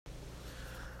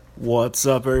What's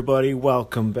up, everybody?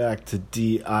 Welcome back to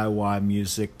DIY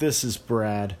Music. This is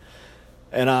Brad,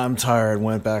 and I'm tired.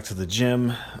 Went back to the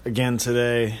gym again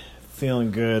today.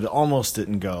 Feeling good. Almost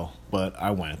didn't go, but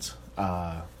I went.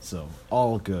 So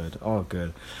all good, all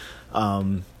good.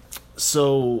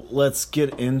 So let's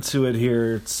get into it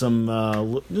here. Some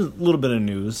little bit of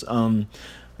news.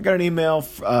 I got an email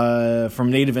from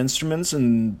Native Instruments,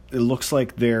 and it looks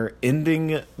like they're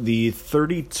ending the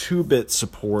 32-bit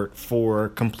support for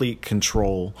Complete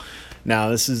Control. Now,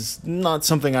 this is not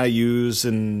something I use,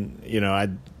 and I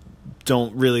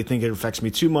don't really think it affects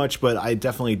me too much, but I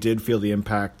definitely did feel the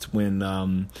impact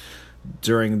when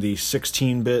during the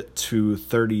 16-bit to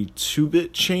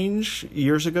 32-bit change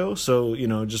years ago. So,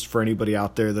 just for anybody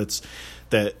out there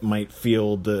that might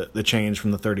feel the change from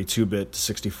the 32-bit to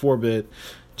 64-bit,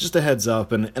 just a heads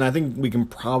up, and I think we can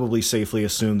probably safely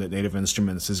assume that Native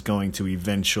Instruments is going to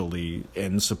eventually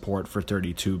end support for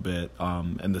 32-bit,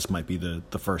 and this might be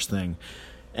the first thing.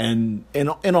 And in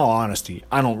all honesty,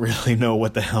 I don't really know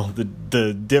what the hell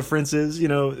the difference is,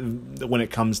 when it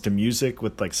comes to music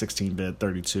with like 16-bit,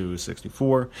 32,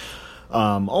 64.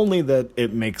 Only that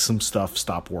it makes some stuff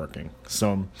stop working.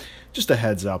 So just a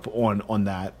heads up on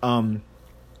that.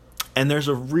 And there's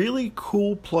a really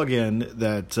cool plugin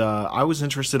that I was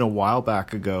interested in a while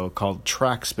back ago called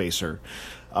Track Spacer.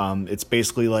 It's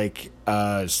basically like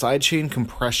sidechain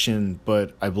compression,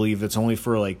 but I believe it's only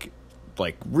for like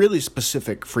really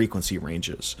specific frequency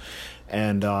ranges.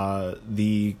 And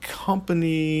the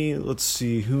company, let's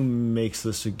see, who makes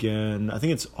this again? I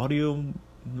think it's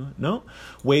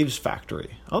Waves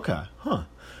Factory. Okay, huh.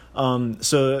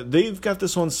 So they've got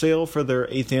this on sale for their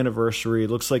 8th anniversary. It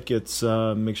looks like it's,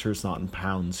 make sure it's not in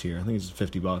pounds here. I think it's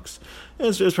 $50.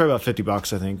 It's probably about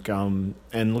 $50, I think. And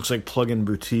it looks like Plugin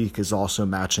Boutique is also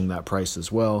matching that price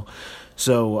as well.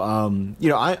 So,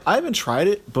 I haven't tried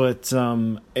it, but,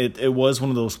 it was one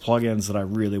of those plugins that I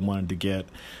really wanted to get,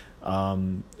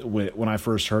 when I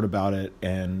first heard about it.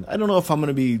 And I don't know if I'm going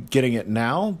to be getting it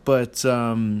now, but,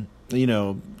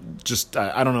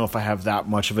 I don't know if I have that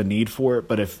much of a need for it,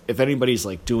 but if anybody's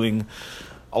like doing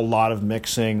a lot of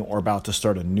mixing or about to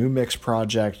start a new mix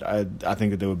project, I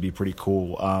think that would be pretty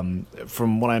cool.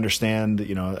 From what I understand,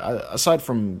 aside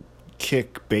from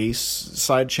kick bass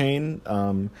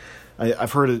sidechain,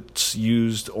 I've heard it's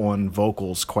used on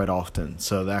vocals quite often,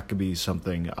 so that could be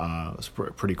something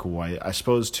pretty cool. I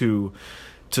suppose to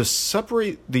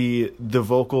separate the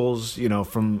vocals,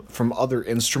 from other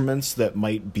instruments that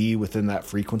might be within that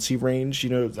frequency range,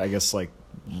 I guess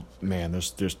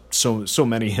there's so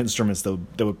many instruments that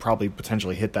would probably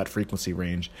potentially hit that frequency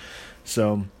range.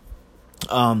 So,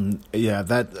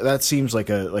 that seems like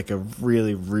a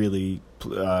really, really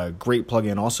great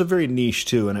plugin. Also very niche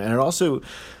too, and it also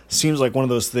seems like one of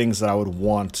those things that I would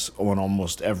want on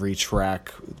almost every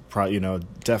track.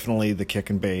 Definitely the kick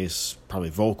and bass, probably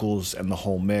vocals and the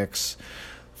whole mix,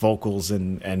 vocals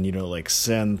and like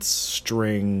synths,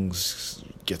 strings,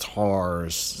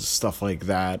 guitars, stuff like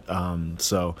that.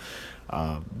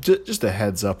 Just a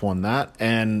heads up on that.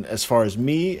 And as far as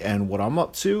me and what I'm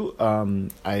up to,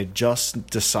 I just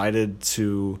decided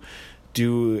to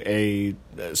do a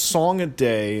song a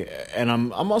day, and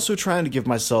I'm also trying to give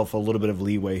myself a little bit of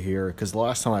leeway here, because the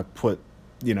last time I put,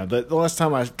 the last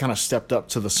time I kind of stepped up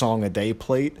to the song a day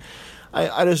plate,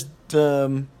 I just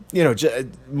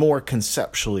more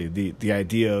conceptually the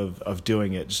idea of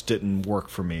doing it just didn't work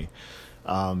for me.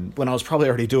 When I was probably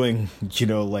already doing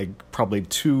probably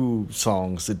 2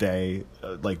 songs a day,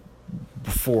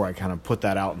 before I kind of put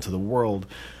that out into the world.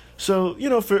 So,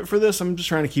 for this, I'm just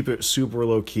trying to keep it super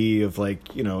low key of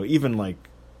even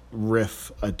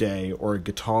riff a day or a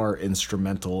guitar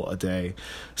instrumental a day.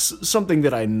 Something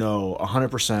that I know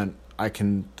 100% I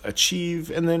can achieve,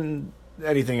 and then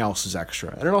anything else is extra.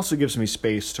 And it also gives me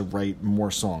space to write more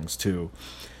songs too.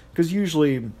 Because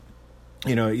usually,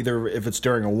 either if it's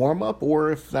during a warm-up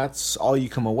or if that's all you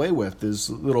come away with is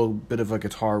a little bit of a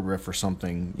guitar riff or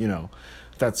something,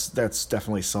 that's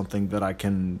definitely something that I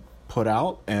can put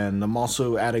out. And I'm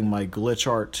also adding my glitch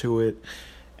art to it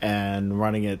and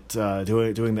running it,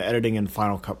 doing the editing in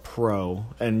Final Cut Pro.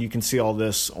 And you can see all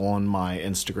this on my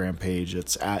Instagram page.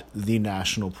 It's at The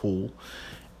National Pool.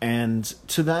 And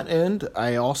to that end,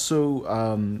 I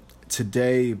also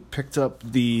today picked up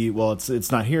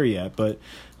it's not here yet, but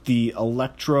the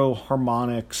Electro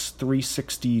Harmonix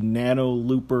 360 Nano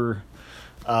Looper.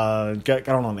 Got it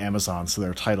on Amazon, so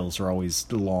their titles are always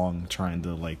long, trying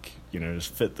to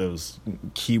just fit those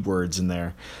keywords in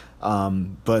there.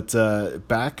 But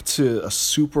back to a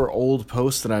super old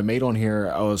post that I made on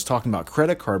here, I was talking about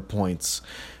credit card points,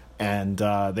 and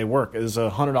they work. It was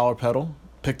a $100 pedal,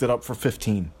 picked it up for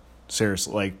 $15.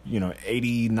 Seriously, like,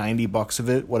 80, $90 of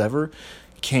it, whatever,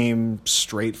 came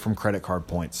straight from credit card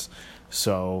points.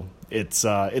 So it's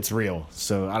real.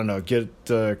 So I don't know, get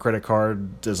a credit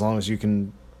card as long as you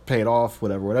can pay it off,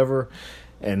 whatever.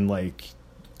 And like,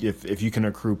 if you can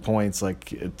accrue points,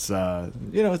 like it's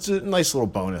it's a nice little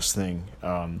bonus thing.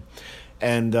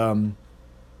 And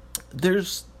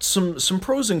there's some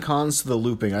pros and cons to the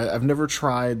looping. I've never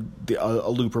tried a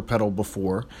looper pedal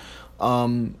before.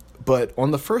 But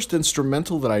on the first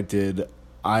instrumental that I did,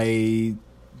 I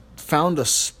found a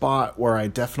spot where I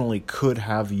definitely could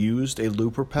have used a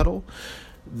looper pedal.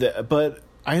 But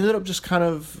I ended up just kind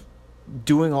of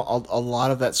doing a lot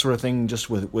of that sort of thing just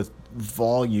with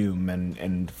volume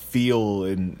and feel,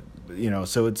 and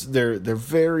so they're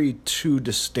very two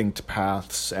distinct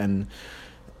paths, and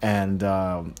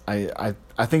I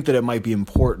think that it might be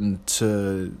important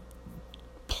to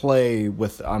play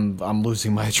with. I'm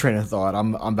losing my train of thought.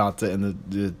 I'm about to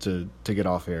end to get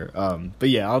off here. But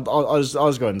yeah, I'll just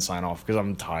go ahead and sign off because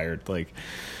I'm tired. Like,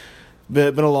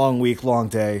 been a long week, long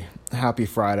day. Happy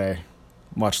Friday.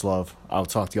 Much love. I'll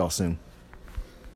talk to y'all soon.